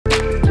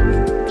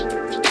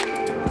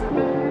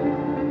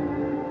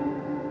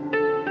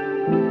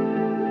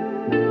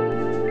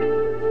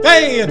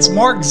Hey, it's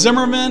Mark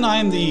Zimmerman.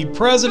 I'm the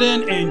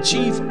President and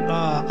Chief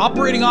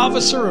Operating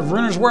Officer of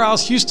Renters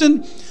Warehouse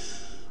Houston.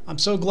 I'm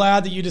so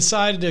glad that you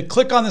decided to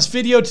click on this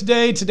video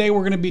today. Today we're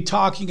going to be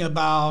talking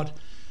about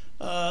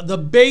the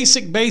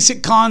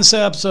basic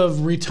concepts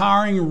of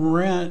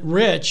retiring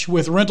rich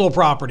with rental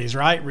properties,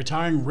 right?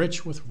 Retiring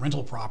rich with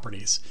rental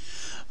properties.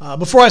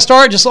 Before I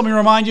start, just let me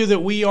remind you that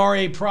we are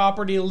a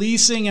property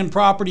leasing and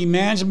property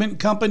management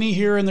company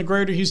here in the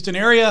greater Houston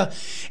area,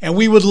 and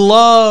we would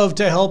love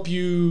to help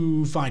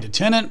you find a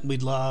tenant.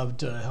 We'd love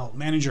to help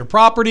manage your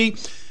property.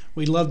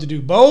 We'd love to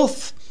do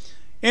both.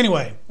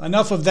 Anyway,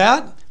 enough of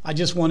that. I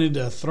just wanted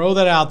to throw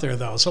that out there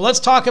though. So let's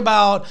talk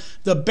about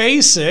the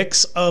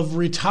basics of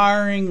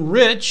retiring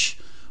rich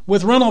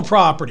with rental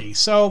property.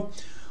 So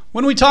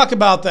when we talk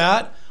about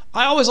that,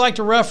 I always like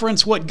to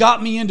reference what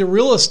got me into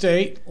real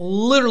estate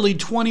literally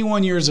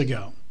 21 years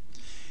ago.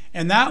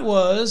 And that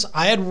was,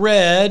 I had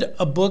read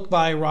a book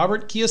by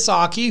Robert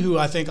Kiyosaki, who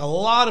I think a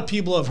lot of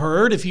people have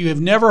heard. If you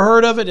have never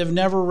heard of it, have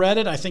never read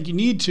it, I think you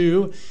need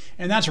to.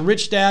 And that's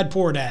Rich Dad,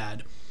 Poor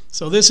Dad.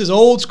 So this is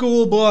old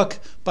school book,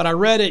 but I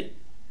read it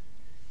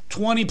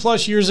 20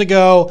 plus years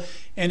ago,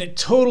 and it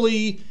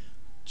totally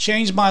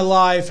changed my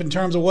life in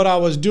terms of what I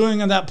was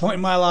doing at that point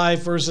in my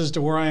life versus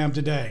to where I am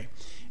today.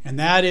 And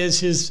that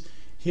is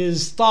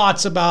his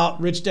thoughts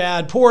about Rich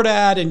Dad, Poor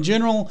Dad in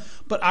general,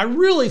 but I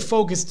really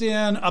focused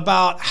in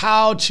about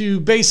how to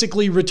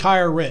basically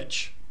retire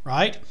rich,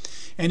 right?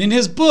 And in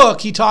his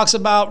book, he talks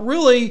about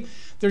really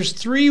there's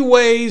three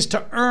ways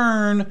to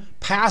earn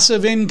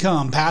passive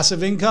income.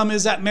 Passive income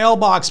is that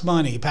mailbox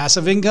money.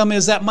 Passive income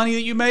is that money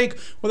that you make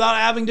without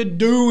having to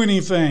do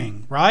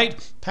anything,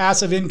 right?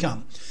 Passive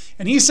income.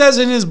 And he says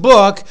in his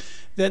book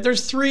that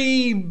there's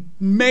three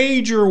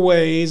major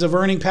ways of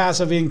earning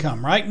passive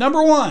income, right?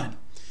 Number one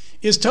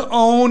is to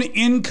own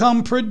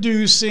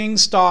income-producing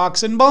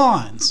stocks and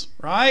bonds,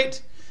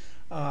 right?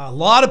 A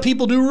lot of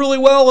people do really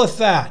well with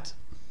that.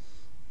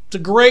 It's a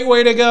great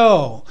way to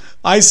go.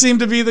 I seem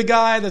to be the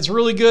guy that's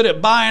really good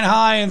at buying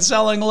high and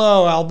selling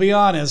low, I'll be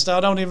honest. I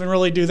don't even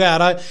really do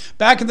that.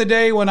 Back in the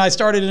day when I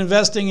started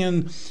investing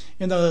in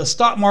the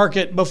stock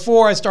market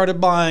before I started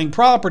buying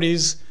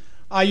properties,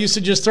 I used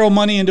to just throw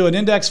money into an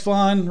index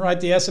fund, right,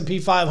 the S&P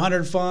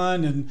 500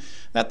 fund, and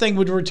that thing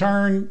would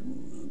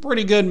return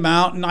pretty good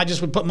amount, and I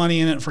just would put money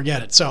in it and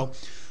forget it. So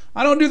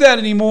I don't do that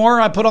anymore.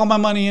 I put all my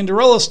money into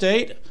real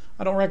estate.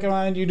 I don't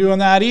recommend you doing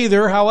that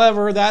either.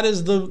 However, that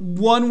is the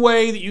one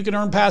way that you can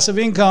earn passive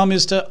income,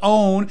 is to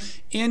own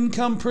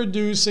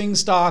income-producing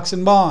stocks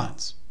and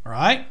bonds. All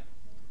right?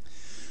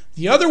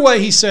 The other way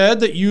he said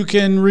that you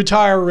can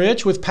retire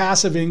rich with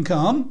passive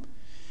income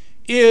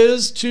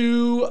is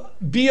to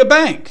be a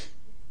bank.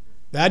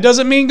 That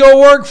doesn't mean go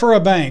work for a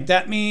bank.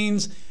 That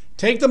means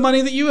take the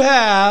money that you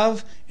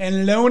have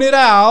and loan it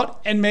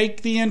out and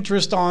make the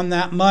interest on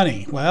that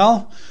money.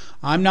 Well,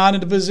 I'm not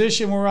in a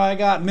position where I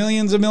got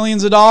millions and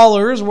millions of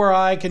dollars where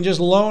I can just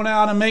loan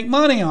out and make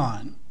money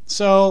on.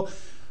 So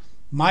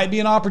might be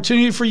an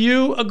opportunity for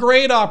you, a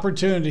great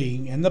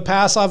opportunity. In the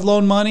past, I've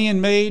loaned money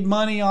and made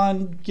money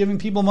on giving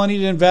people money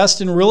to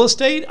invest in real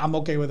estate. I'm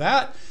okay with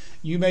that.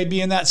 You may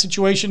be in that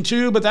situation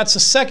too, but that's the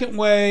second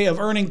way of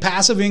earning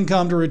passive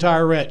income to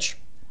retire rich.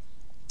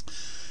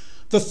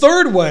 The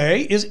third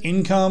way is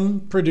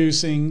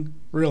income-producing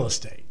real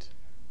estate,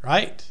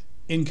 right?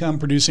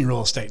 Income-producing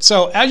real estate.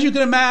 So as you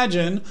can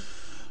imagine,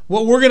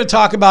 what we're going to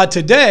talk about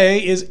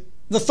today is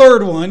the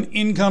third one,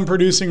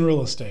 income-producing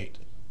real estate.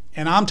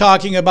 And I'm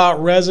talking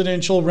about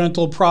residential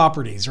rental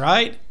properties,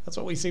 right? That's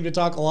what we seem to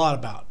talk a lot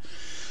about.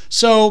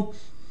 So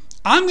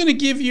I'm going to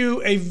give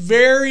you a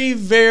very,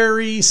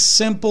 very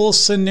simple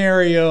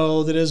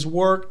scenario that has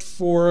worked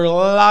for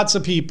lots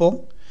of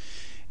people.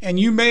 And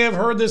you may have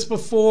heard this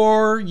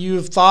before,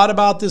 you've thought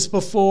about this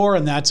before,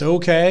 and that's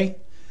okay.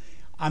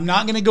 I'm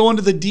not going to go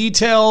into the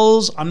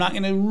details. I'm not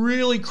going to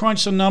really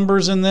crunch the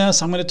numbers in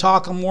this. I'm going to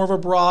talk on more of a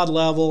broad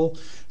level.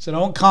 So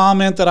don't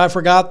comment that I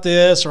forgot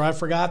this or I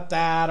forgot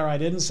that or I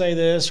didn't say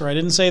this or I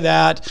didn't say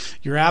that.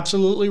 You're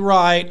absolutely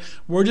right.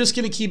 We're just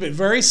going to keep it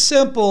very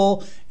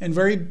simple and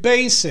very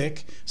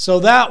basic,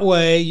 so that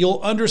way you'll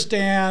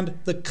understand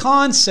the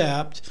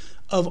concept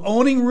of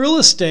owning real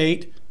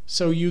estate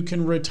so you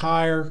can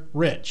retire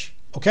rich.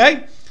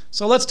 Okay?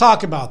 So let's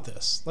talk about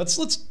this.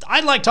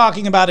 I like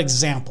talking about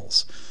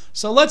examples.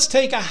 So let's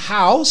take a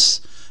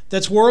house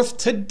that's worth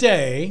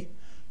today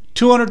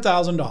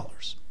 $200,000. All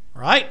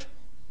right?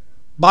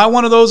 Buy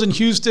one of those in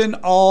Houston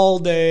all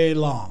day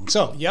long.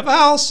 So you have a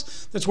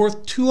house that's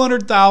worth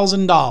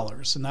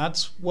 $200,000, and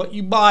that's what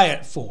you buy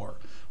it for.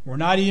 We're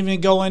not even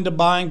going to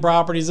buying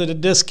properties at a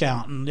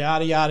discount and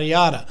yada, yada,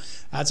 yada.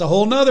 That's a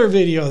whole nother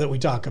video that we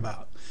talk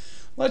about.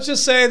 Let's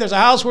just say there's a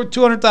house worth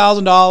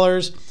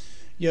 $200,000.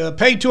 You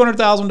pay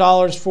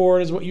 $200,000 for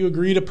it is what you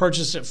agree to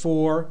purchase it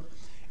for.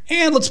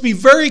 And let's be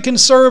very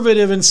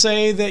conservative and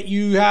say that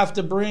you have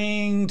to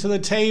bring to the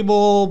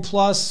table,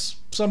 plus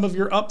some of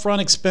your upfront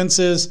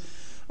expenses,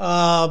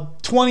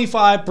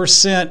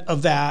 25%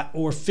 of that,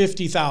 or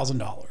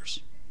 $50,000.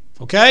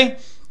 Okay?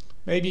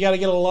 Maybe you got to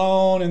get a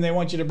loan and they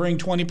want you to bring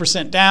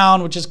 20%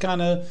 down, which is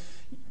kind of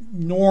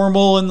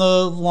normal in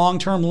the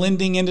long-term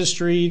lending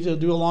industry to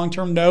do a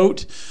long-term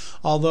note,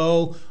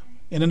 although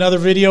in another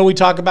video we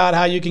talk about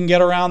how you can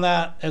get around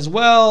that as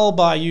well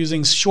by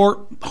using short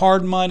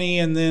hard money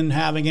and then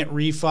having it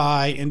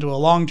refi into a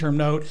long-term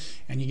note,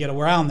 and you get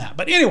around that.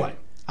 But anyway,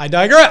 I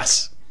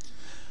digress.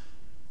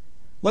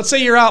 Let's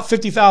say you're out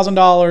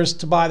 $50,000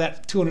 to buy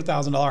that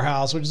 $200,000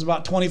 house, which is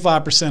about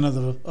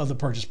 25% of the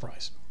purchase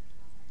price.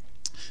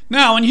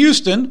 Now in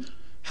Houston,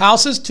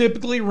 houses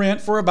typically rent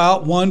for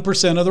about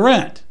 1% of the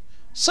rent.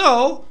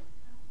 So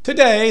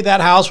today that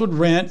house would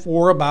rent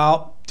for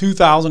about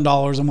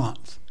 $2,000 a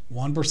month.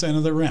 1%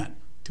 of the rent.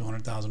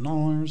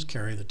 $200,000,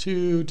 carry the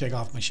 2, take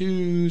off my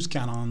shoes,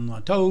 count on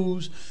my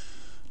toes.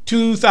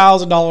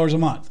 $2,000 a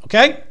month,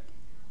 okay?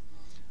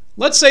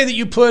 Let's say that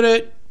you put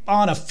it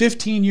on a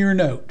 15-year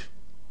note.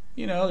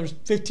 You know, there's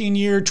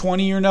 15-year,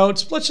 20-year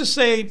notes. Let's just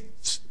say,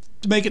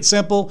 to make it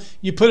simple,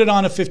 you put it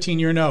on a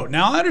 15-year note.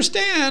 Now, I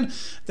understand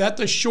that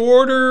the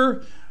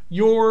shorter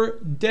your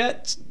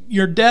debt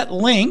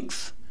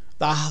length,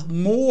 the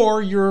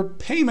more your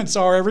payments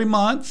are every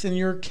month, and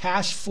your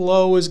cash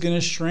flow is going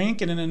to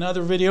shrink. And in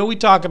another video, we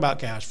talk about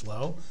cash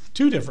flow,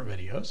 2 different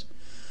videos.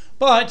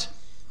 But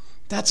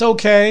that's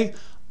okay.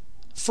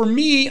 For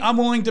me, I'm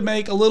willing to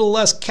make a little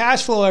less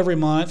cash flow every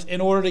month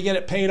in order to get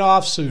it paid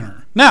off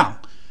sooner. Now,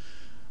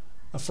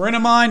 a friend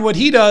of mine, what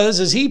he does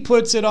is he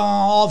puts it on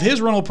all of his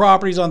rental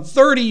properties on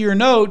 30-year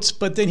notes,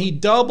 but then he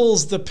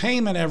doubles the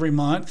payment every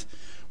month,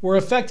 where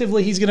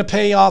effectively he's going to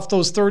pay off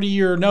those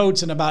 30-year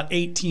notes in about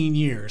 18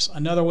 years.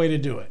 Another way to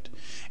do it.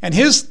 And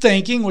his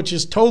thinking, which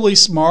is totally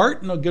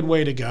smart and a good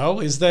way to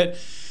go, is that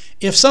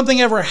if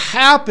something ever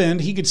happened,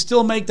 he could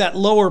still make that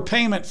lower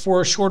payment for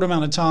a short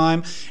amount of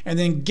time and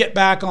then get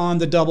back on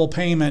the double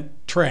payment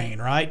train,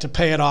 right, to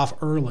pay it off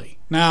early.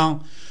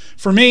 Now,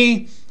 for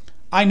me,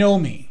 I know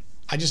me.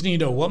 I just need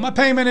to know what my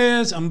payment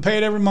is. I'm going to pay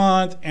it every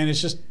month, and it's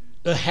just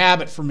a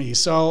habit for me.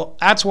 So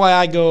that's why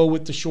I go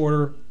with the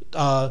shorter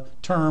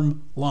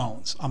term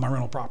loans on my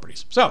rental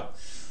properties. So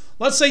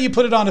let's say you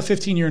put it on a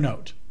 15-year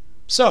note.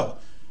 So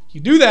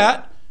you do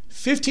that,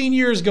 15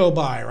 years go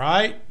by,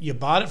 right? You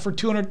bought it for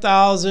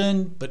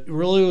 $200,000, but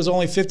really it was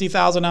only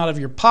 $50,000 out of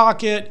your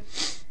pocket.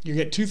 You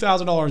get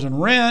 $2,000 in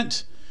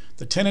rent.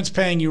 The tenant's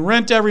paying you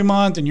rent every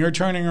month, and you're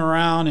turning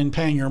around and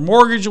paying your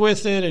mortgage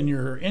with it, and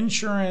your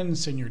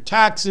insurance and your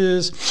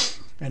taxes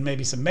and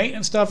maybe some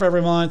maintenance stuff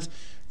every month.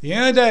 At the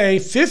end of the day,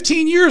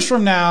 15 years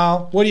from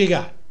now, what do you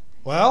got?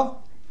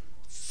 Well,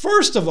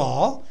 first of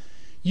all,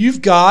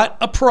 you've got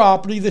a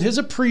property that has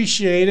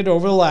appreciated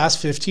over the last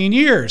 15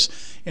 years.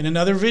 In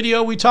another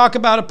video, we talk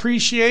about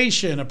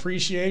appreciation.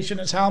 Appreciation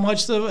is how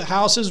much the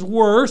house is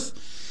worth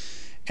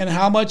and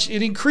how much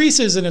it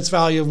increases in its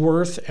value of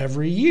worth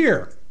every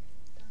year.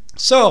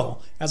 So,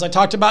 as I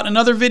talked about in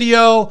another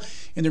video,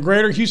 in the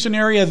greater Houston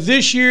area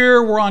this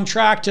year, we're on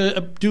track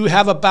to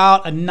have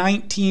about a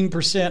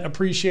 19%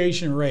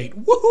 appreciation rate.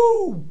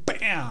 Woohoo!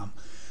 Bam!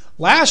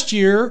 Last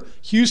year,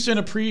 Houston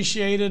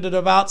appreciated at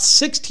about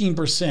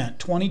 16%,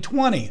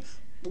 2020.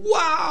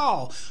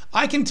 Wow!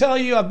 I can tell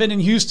you, I've been in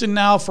Houston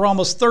now for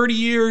almost 30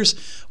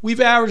 years.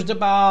 We've averaged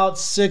about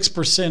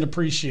 6%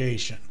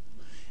 appreciation.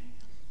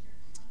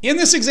 In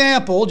this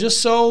example, just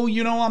so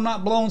you know I'm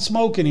not blowing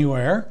smoke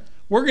anywhere,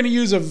 we're going to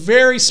use a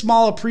very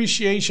small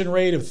appreciation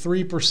rate of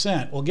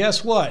 3%. Well,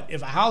 guess what?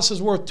 If a house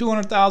is worth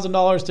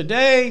 $200,000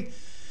 today,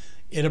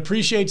 it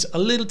appreciates a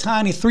little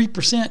tiny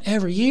 3%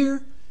 every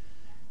year.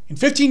 In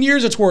 15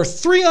 years, it's worth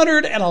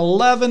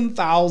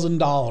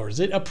 $311,000.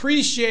 It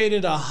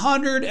appreciated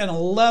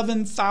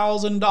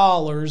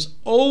 $111,000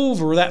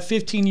 over that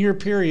 15-year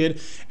period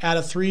at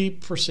a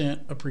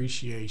 3%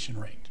 appreciation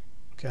rate.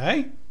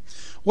 Okay?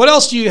 What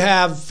else do you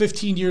have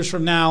 15 years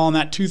from now on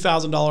that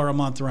 $2,000 a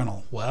month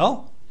rental?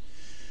 Well,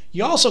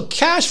 you also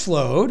cash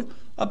flowed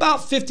about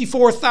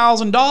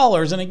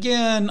 $54,000. And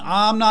again,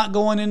 I'm not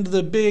going into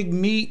the big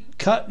meat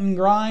cut and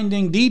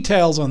grinding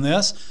details on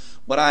this.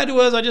 What I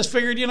do is I just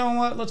figured, you know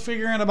what, let's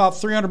figure in about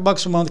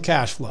 $300 a month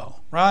cash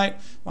flow, right?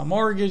 My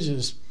mortgage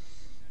is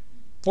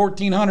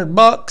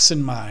 $1,400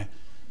 and my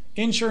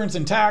insurance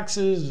and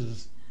taxes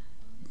is,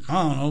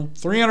 I don't know,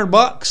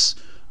 $300.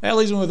 That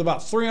leaves me with about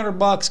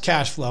 $300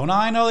 cash flow. Now,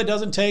 I know it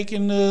doesn't take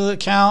into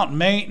account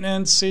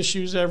maintenance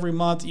issues every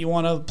month that you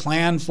want to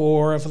plan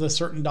for a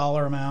certain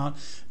dollar amount.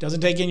 It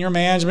doesn't take in your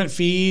management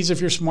fees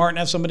if you're smart and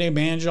have somebody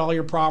manage all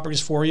your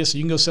properties for you so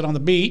you can go sit on the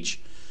beach.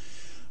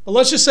 But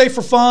let's just say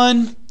for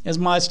fun, as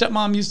my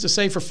stepmom used to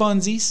say for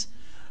funsies,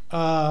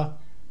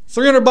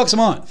 $300 a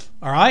month,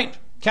 all right?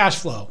 Cash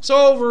flow.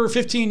 So over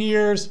 15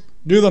 years,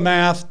 do the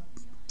math.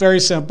 Very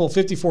simple,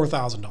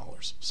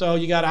 $54,000. So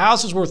you got a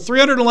house that's worth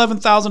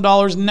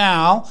 $311,000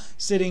 now,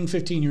 sitting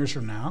 15 years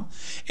from now,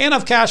 and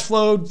I've cash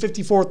flowed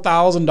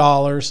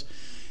 $54,000.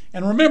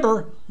 And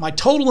remember, my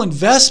total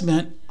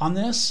investment on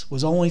this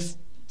was only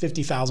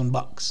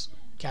 $50,000.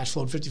 Cash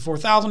flowed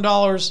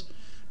 $54,000,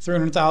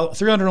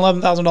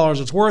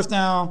 $311,000 it's worth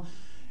now,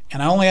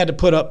 and I only had to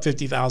put up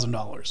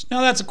 $50,000.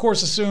 Now that's of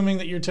course assuming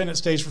that your tenant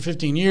stays for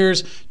 15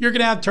 years. You're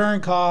going to have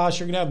turn costs,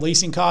 you're going to have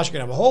leasing costs, you're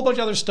going to have a whole bunch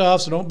of other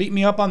stuff, so don't beat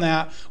me up on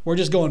that. We're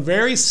just going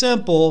very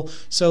simple,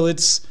 so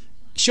it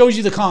shows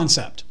you the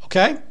concept,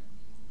 okay?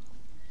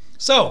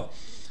 So,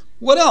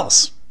 what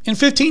else? In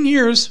 15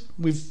 years,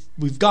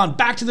 we've gone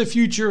back to the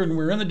future, and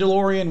we're in the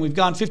DeLorean. We've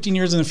gone 15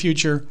 years in the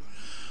future.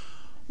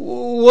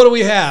 What do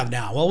we have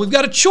now? Well, we've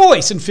got a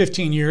choice in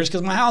 15 years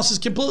because my house is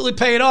completely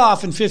paid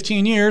off in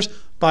 15 years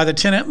by the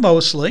tenant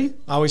mostly.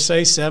 I always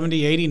say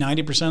 70, 80,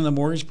 90% of the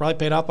mortgage is probably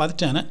paid off by the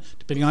tenant,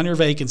 depending on your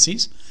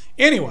vacancies.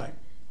 Anyway,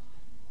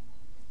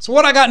 so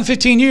what I got in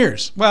 15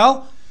 years?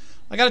 Well,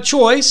 I got a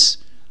choice.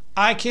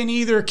 I can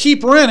either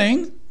keep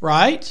renting,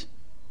 right?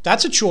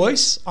 That's a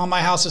choice on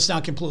my house that's now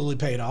completely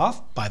paid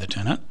off by the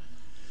tenant.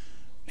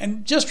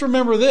 And just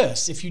remember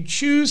this, if you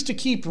choose to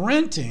keep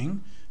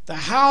renting, the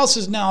house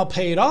is now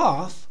paid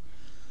off.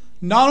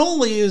 Not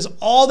only is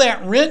all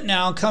that rent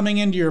now coming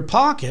into your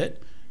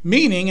pocket,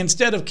 meaning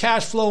instead of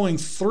cash flowing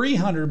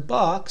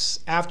 $300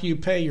 after you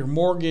pay your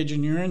mortgage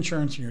and your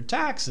insurance and your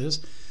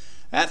taxes,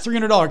 that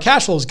 $300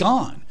 cash flow is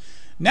gone.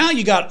 Now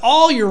you got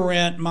all your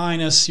rent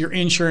minus your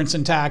insurance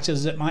and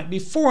taxes. It might be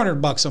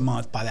 $400 a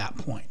month by that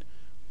point.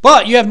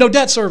 But you have no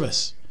debt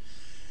service.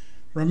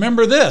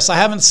 Remember this, I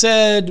haven't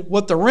said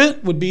what the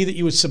rent would be that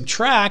you would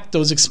subtract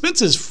those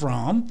expenses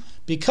from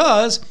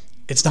because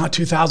it's not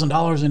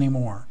 $2,000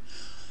 anymore.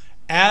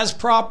 As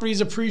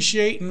properties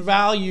appreciate in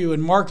value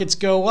and markets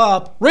go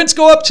up, rents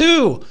go up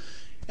too.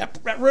 At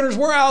Renters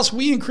Warehouse,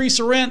 we increase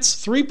the rents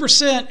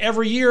 3%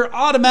 every year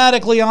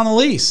automatically on the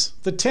lease.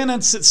 The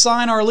tenants that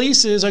sign our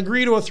leases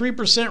agree to a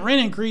 3%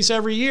 rent increase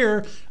every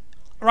year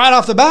right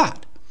off the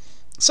bat.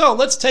 So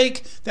let's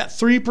take that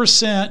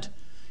 3%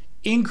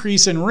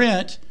 increase in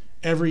rent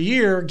every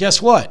year.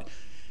 Guess what?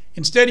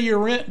 Instead of your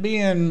rent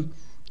being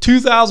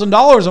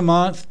 $2,000 a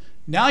month,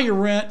 now your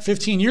rent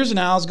 15 years from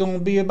now is going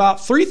to be about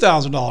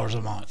 $3,000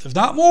 a month, if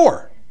not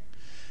more.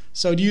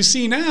 So do you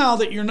see now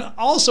that you're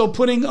also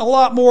putting a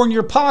lot more in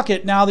your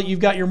pocket now that you've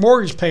got your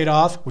mortgage paid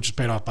off, which is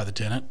paid off by the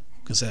tenant,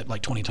 because that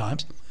like 20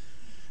 times.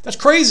 That's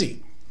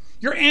crazy.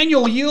 Your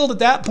annual yield at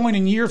that point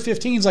in year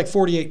 15 is like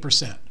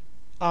 48%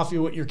 off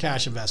what your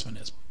cash investment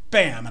is.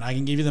 Bam, and I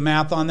can give you the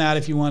math on that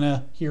if you want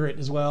to hear it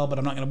as well, but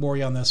I'm not going to bore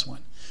you on this one.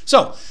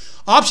 So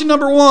option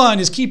number 1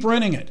 is keep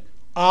renting it.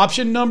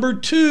 Option number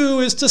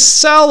 2 is to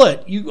sell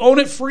it. You own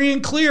it free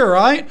and clear,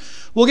 right?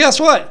 Well, guess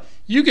what?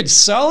 You could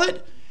sell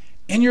it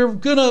and you're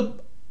going to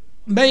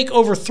make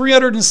over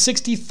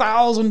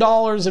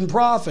 $360,000 in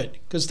profit.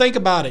 Because think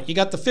about it. You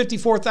got the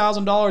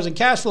 $54,000 in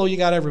cash flow you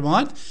got every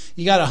month.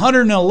 You got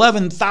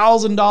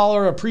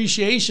 $111,000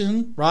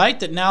 appreciation, right?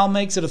 That now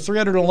makes it a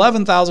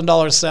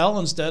 $311,000 sell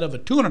instead of a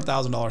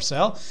 $200,000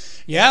 sell.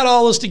 You add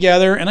all this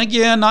together, and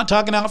again, not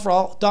taking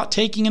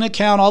into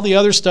account all the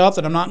other stuff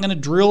that I'm not going to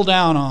drill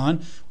down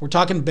on. We're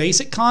talking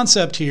basic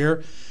concept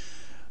here.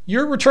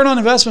 Your return on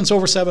investment is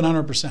over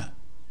 700%.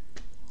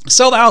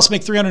 Sell the house,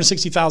 make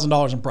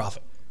 $360,000 in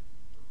profit.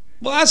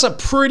 Well, that's a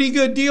pretty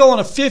good deal on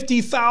a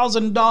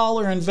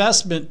 $50,000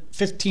 investment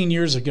 15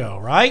 years ago,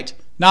 right?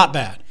 Not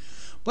bad.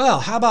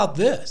 Well, how about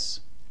this?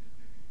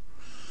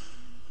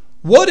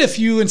 What if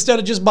you, instead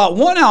of just bought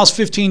one house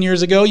 15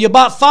 years ago, you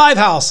bought 5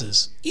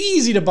 houses?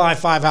 Easy to buy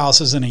 5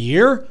 houses in a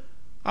year.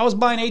 I was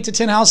buying 8 to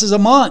 10 houses a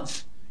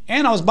month,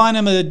 and I was buying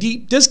them at a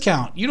deep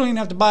discount. You don't even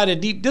have to buy it at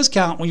a deep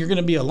discount when you're going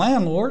to be a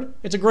landlord.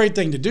 It's a great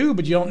thing to do,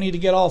 but you don't need to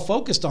get all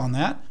focused on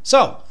that.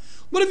 So,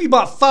 what if you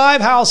bought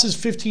 5 houses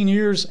 15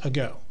 years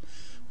ago?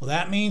 Well,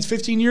 that means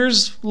 15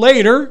 years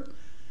later,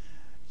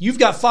 you've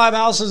got 5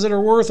 houses that are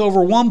worth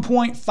over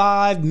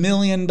 $1.5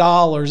 million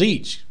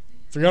each.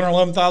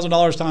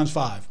 $311,000 times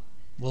 5.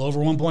 Well, over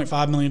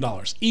 $1.5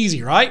 million.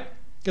 Easy, right?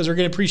 Because they're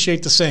going to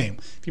appreciate the same.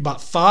 If you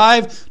bought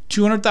 5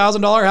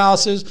 $200,000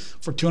 houses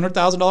for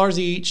 $200,000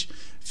 each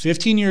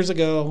 15 years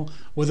ago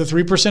with a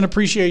 3%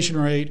 appreciation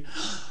rate,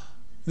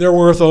 they're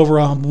worth over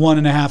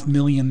 $1.5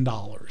 million.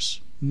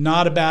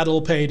 Not a bad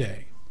little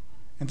payday.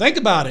 And think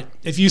about it.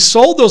 If you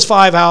sold those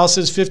 5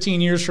 houses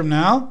 15 years from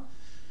now,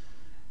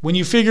 when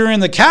you figure in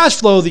the cash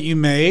flow that you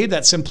made,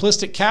 that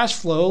simplistic cash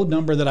flow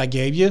number that I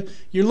gave you,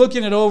 you're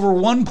looking at over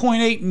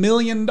 $1.8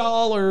 million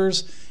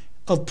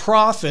of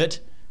profit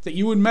that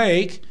you would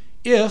make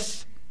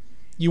if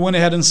you went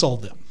ahead and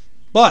sold them.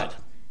 But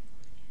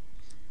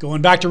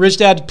going back to Rich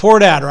Dad Poor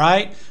Dad,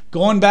 right?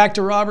 Going back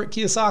to Robert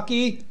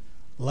Kiyosaki,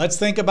 let's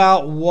think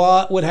about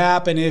what would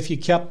happen if you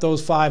kept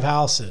those 5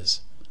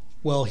 houses.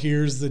 Well,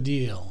 here's the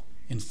deal.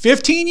 In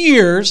 15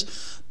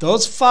 years,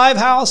 those 5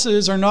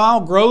 houses are now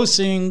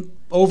grossing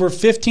over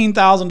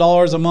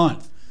 $15,000 a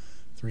month.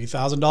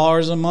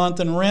 $3,000 a month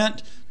in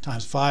rent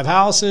times 5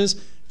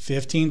 houses,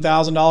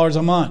 $15,000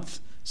 a month.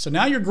 So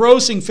now you're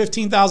grossing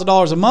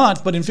 $15,000 a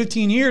month, but in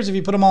 15 years, if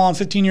you put them all on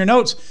 15-year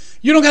notes,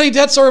 you don't got any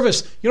debt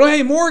service. You don't have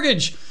any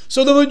mortgage.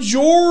 So the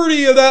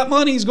majority of that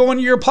money is going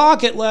to your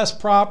pocket, less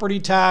property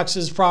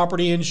taxes,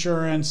 property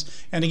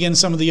insurance, and again,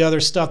 some of the other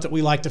stuff that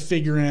we like to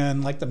figure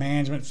in, like the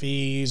management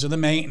fees or the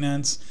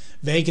maintenance,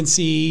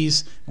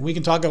 vacancies. And we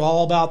can talk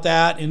all about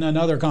that in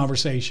another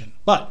conversation.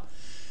 But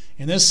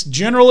in this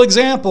general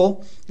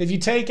example, if you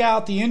take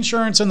out the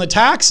insurance and the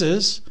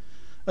taxes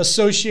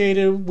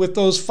associated with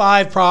those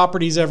 5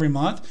 properties every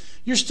month,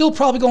 you're still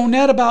probably going to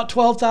net about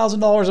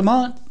 $12,000 a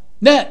month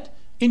net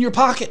in your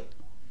pocket.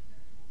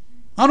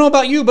 I don't know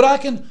about you, but I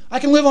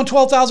can live on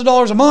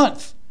 $12,000 a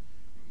month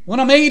when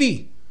I'm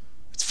 80.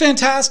 It's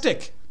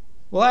fantastic.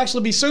 We'll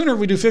actually be sooner if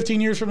we do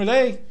 15 years from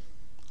today.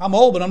 I'm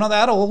old, but I'm not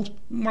that old.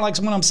 More like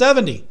when I'm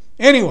 70.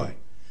 Anyway,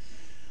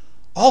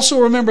 also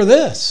remember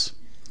this.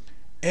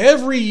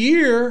 Every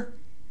year,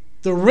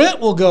 the rent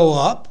will go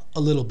up a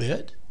little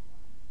bit,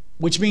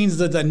 which means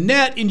that the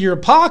net into your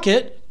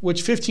pocket,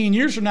 which 15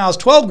 years from now is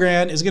 12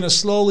 grand, is going to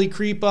slowly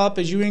creep up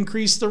as you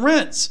increase the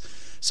rents.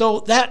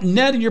 So that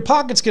net in your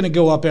pocket's going to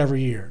go up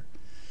every year.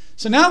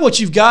 So now what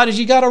you've got is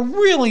you got a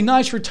really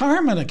nice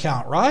retirement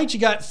account, right? You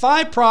got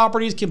 5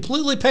 properties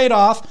completely paid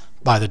off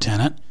by the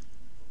tenant.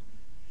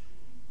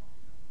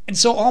 And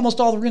so almost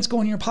all the rent's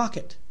going in your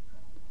pocket.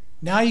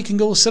 Now you can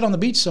go sit on the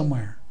beach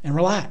somewhere and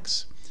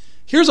relax.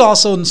 Here's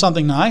also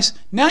something nice.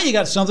 Now you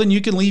got something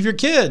you can leave your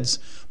kids.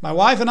 My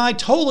wife and I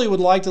totally would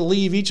like to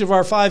leave each of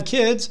our 5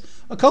 kids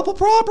a couple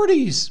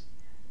properties.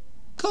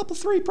 A couple,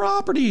 3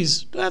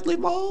 properties. Do I have to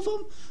leave all of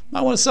them?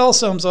 Might want to sell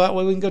some so that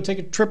way we can go take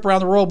a trip around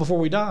the world before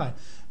we die.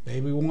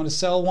 Maybe we want to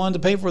sell one to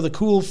pay for the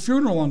cool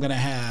funeral I'm going to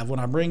have when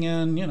I bring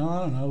in, I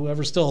don't know,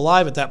 whoever's still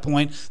alive at that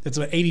point that's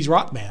an 80s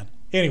rock band.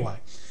 Anyway,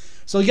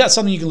 so you got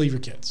something you can leave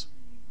your kids.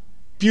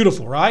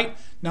 Beautiful, right?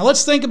 Now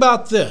let's think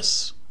about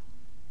this.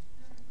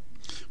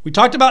 We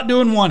talked about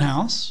doing 1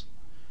 house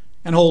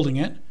and holding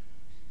it.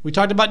 We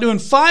talked about doing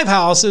 5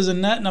 houses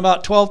and netting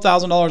about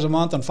 $12,000 a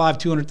month on 5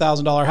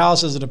 $200,000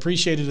 houses that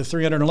appreciated to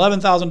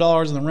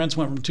 $311,000 and the rents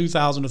went from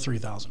 $2,000 to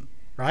 $3,000,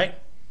 right?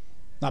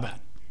 Not bad.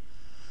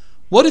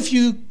 What if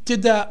you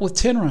did that with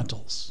 10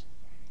 rentals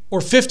or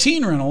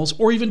 15 rentals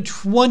or even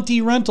 20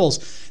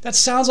 rentals? That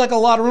sounds like a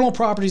lot of rental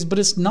properties, but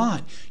it's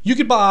not. You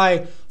could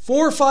buy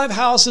 4 or 5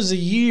 houses a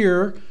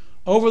year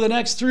over the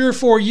next 3 or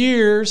 4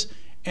 years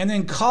and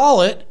then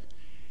call it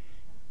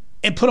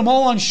and put them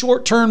all on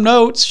short-term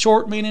notes,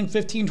 short meaning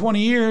 15, 20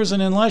 years,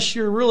 and unless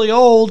you're really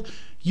old,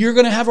 you're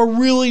going to have a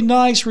really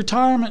nice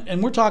retirement.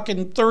 And we're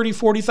talking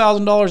 $30,000,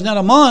 $40,000 net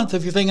a month,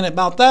 if you're thinking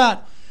about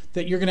that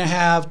you're going to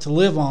have to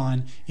live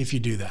on if you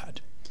do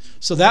that.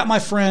 So that, my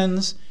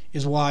friends,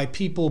 is why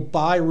people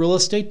buy real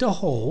estate to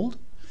hold.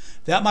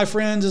 That, my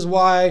friends, is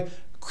why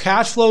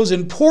cash flow is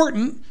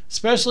important,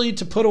 especially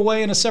to put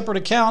away in a separate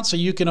account so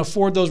you can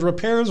afford those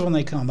repairs when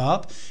they come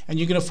up, and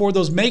you can afford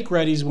those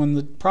make-readies when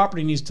the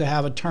property needs to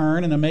have a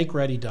turn and a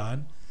make-ready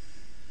done.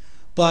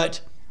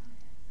 But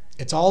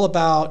it's all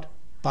about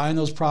buying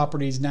those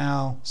properties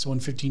now, so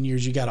in 15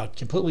 years you got a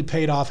completely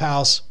paid off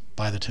house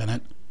by the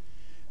tenant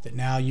that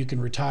now you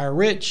can retire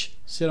rich,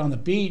 sit on the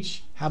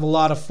beach, have a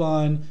lot of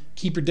fun,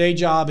 keep your day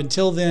job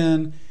until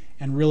then,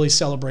 and really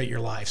celebrate your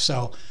life.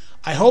 So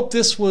I hope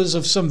this was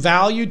of some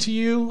value to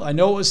you. I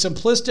know it was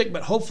simplistic,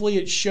 but hopefully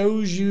it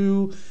shows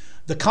you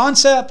the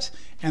concept.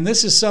 And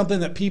this is something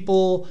that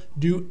people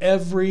do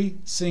every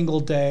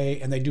single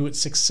day, and they do it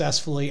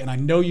successfully. And I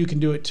know you can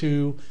do it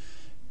too.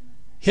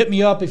 Hit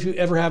me up if you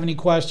ever have any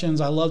questions.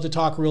 I love to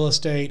talk real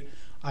estate.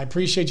 I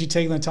appreciate you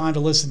taking the time to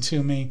listen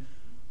to me.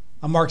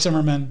 I'm Mark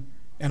Zimmerman,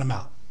 and I'm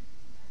out.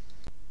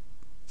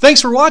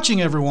 Thanks for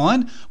watching,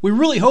 everyone. We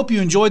really hope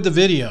you enjoyed the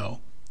video.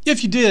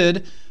 If you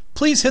did,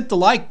 please hit the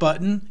like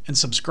button and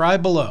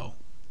subscribe below.